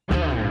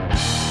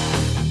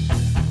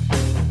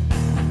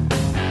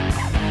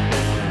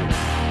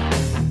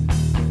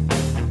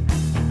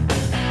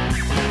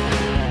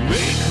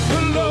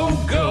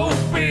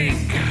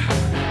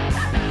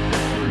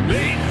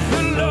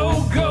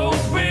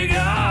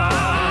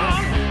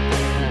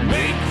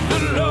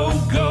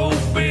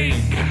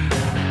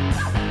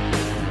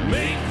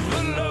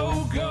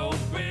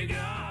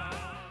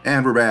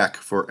And we're back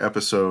for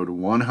episode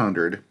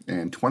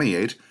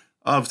 128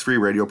 of 3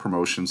 Radio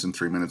Promotions in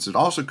 3 Minutes. It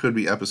also could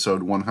be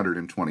episode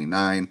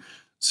 129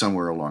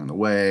 somewhere along the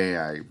way.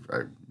 I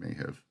may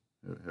have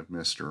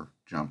missed or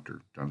jumped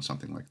or done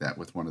something like that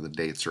with one of the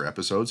dates or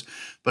episodes,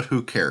 but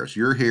who cares?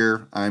 You're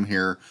here, I'm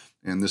here,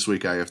 and this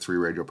week I have 3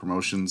 Radio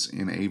Promotions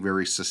in a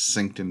very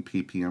succinct and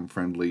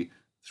PPM-friendly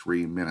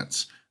 3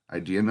 minutes.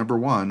 Idea number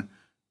 1,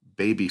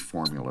 baby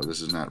formula.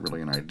 This is not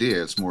really an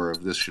idea. It's more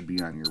of this should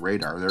be on your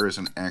radar. There is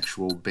an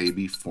actual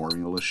baby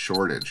formula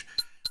shortage.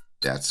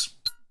 That's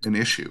an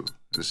issue.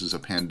 This is a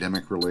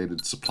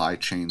pandemic-related supply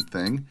chain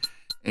thing,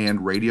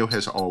 and radio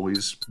has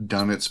always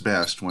done its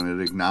best when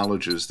it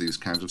acknowledges these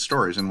kinds of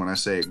stories. And when I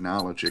say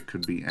acknowledge, it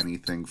could be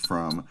anything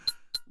from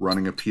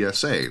running a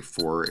PSA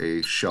for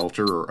a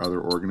shelter or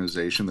other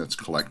organization that's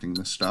collecting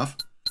this stuff.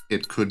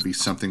 It could be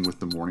something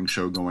with the morning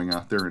show going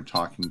out there and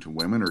talking to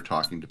women or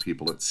talking to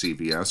people at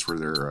CVS where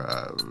they're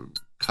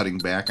cutting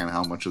back on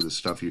how much of the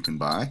stuff you can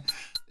buy.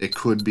 It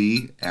could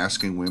be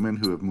asking women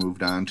who have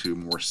moved on to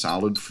more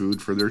solid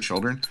food for their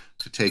children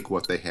to take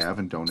what they have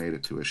and donate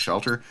it to a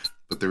shelter.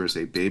 But there is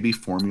a baby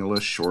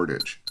formula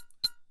shortage.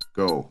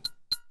 Go.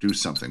 Do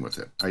something with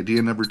it.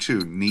 Idea number 2,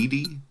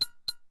 needy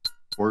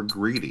or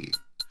greedy.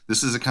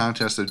 This is a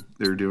contest that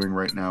they're doing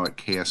right now at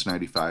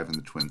KS95 in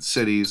the Twin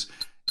Cities.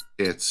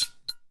 It's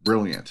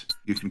brilliant.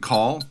 You can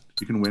call,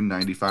 you can win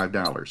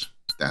 $95.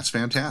 That's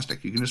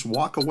fantastic. You can just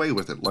walk away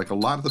with it like a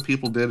lot of the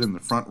people did in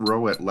the front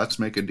row at Let's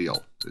Make a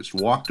Deal. They just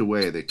walked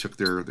away. They took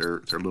their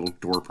little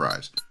door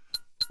prize.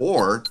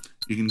 Or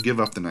you can give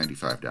up the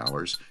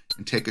 $95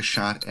 and take a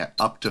shot at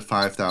up to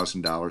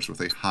 $5,000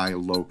 with a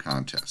high-low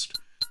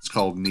contest. It's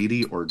called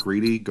Needy or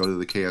Greedy. Go to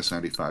the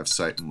KS95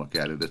 site and look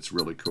at it. It's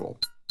really cool.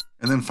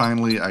 And then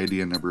finally,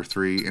 idea number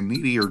 3, and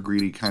Needy or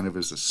Greedy kind of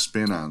is a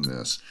spin on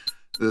this.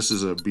 This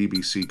is a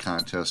BBC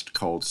contest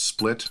called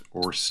Split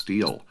or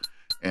Steal,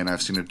 and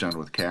I've seen it done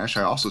with cash.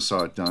 I also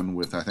saw it done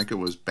with, I think it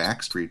was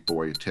Backstreet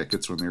Boy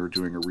tickets when they were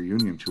doing a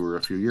reunion tour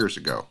a few years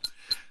ago.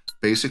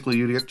 Basically,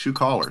 you get 2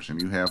 callers,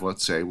 and you have, we'll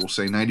say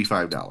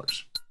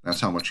 $95. That's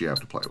how much you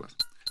have to play with.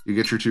 You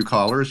get your 2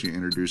 callers, you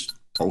introduce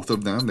both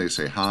of them, they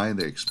say hi,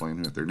 they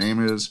explain what their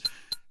name is,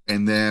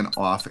 and then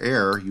off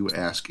air, you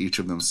ask each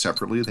of them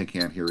separately, they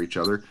can't hear each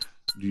other,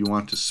 do you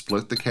want to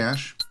split the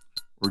cash,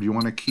 or do you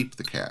want to keep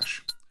the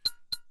cash?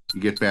 You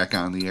get back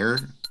on the air,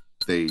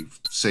 they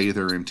say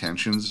their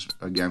intentions,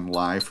 again,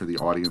 live for the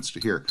audience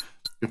to hear.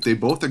 If they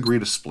both agree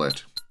to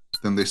split,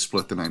 then they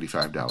split the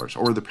 $95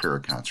 or the pair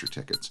of concert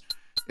tickets.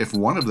 If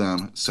one of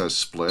them says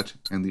split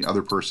and the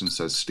other person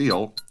says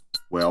steal,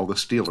 well, the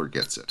stealer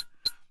gets it.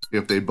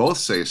 If they both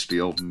say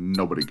steal,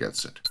 nobody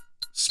gets it.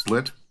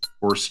 Split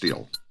or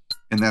steal.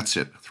 And that's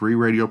it. 3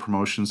 Radio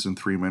Promotions in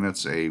 3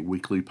 minutes, a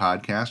weekly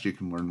podcast. You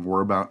can learn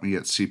more about me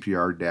at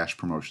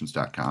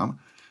cpr-promotions.com.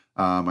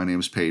 My name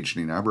is Paige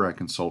Nienaber. I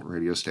consult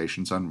radio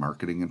stations on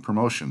marketing and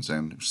promotions,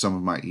 and some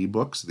of my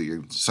ebooks, the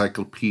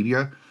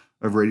Encyclopedia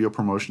of Radio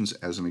Promotions,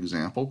 as an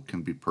example,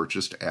 can be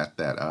purchased at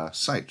that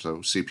site. So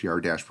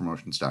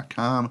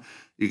cpr-promotions.com.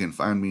 You can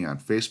find me on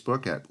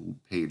Facebook at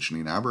Paige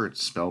Nienaber.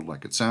 It's spelled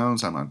like it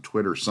sounds. I'm on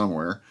Twitter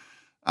somewhere.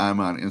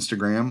 I'm on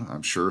Instagram,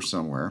 I'm sure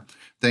somewhere.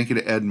 Thank you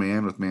to Ed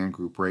Mann with Mann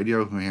Group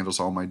Radio, who handles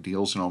all my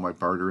deals and all my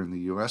barter in the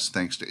U.S.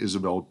 Thanks to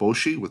Isabel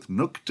Boshi with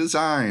Nook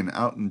Design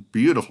out in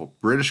beautiful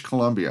British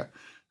Columbia,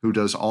 who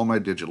does all my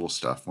digital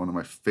stuff, one of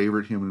my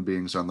favorite human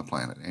beings on the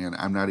planet, and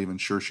I'm not even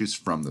sure she's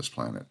from this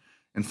planet.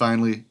 And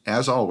finally,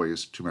 as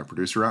always, to my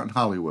producer out in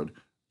Hollywood,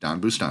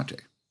 Don Bustante.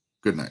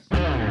 Good night.